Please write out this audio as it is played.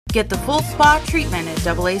Get the full spa treatment at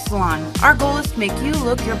AA Salon. Our goal is to make you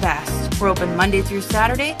look your best. We're open Monday through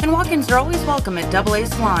Saturday, and walk-ins are always welcome at AA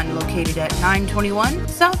Salon, located at 921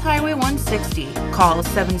 South Highway 160. Call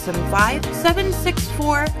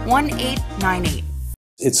 775-764-1898.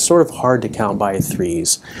 It's sort of hard to count by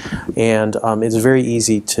threes, and it's very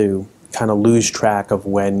easy to kind of lose track of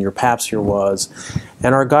when your Pap smear was.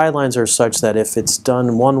 And our guidelines are such that if it's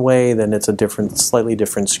done one way, then it's a slightly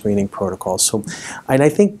different screening protocol. So, and I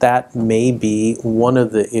think that may be one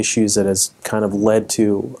of the issues that has kind of led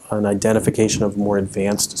to an identification of more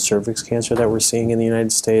advanced cervix cancer that we're seeing in the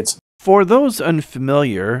United States. For those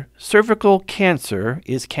unfamiliar, cervical cancer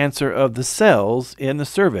is cancer of the cells in the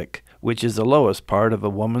cervix, which is the lowest part of a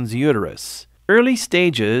woman's uterus. Early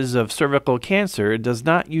stages of cervical cancer does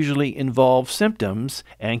not usually involve symptoms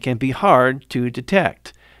and can be hard to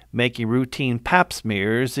detect, making routine Pap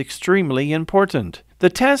smears extremely important. The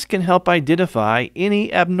test can help identify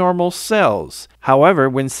any abnormal cells. However,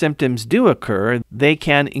 when symptoms do occur, they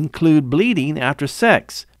can include bleeding after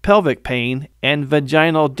sex, pelvic pain, and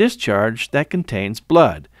vaginal discharge that contains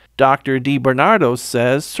blood. Dr. Debernardo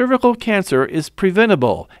says cervical cancer is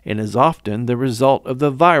preventable and is often the result of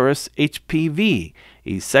the virus HPV,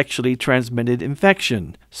 a sexually transmitted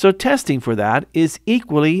infection. So testing for that is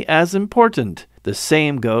equally as important. The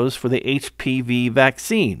same goes for the HPV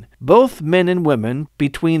vaccine. Both men and women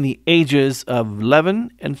between the ages of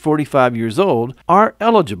 11 and 45 years old are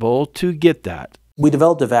eligible to get that. We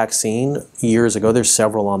developed a vaccine years ago. There's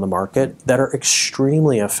several on the market that are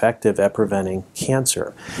extremely effective at preventing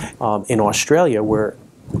cancer. In Australia, where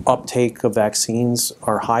uptake of vaccines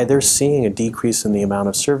are high, they're seeing a decrease in the amount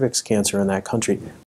of cervix cancer in that country.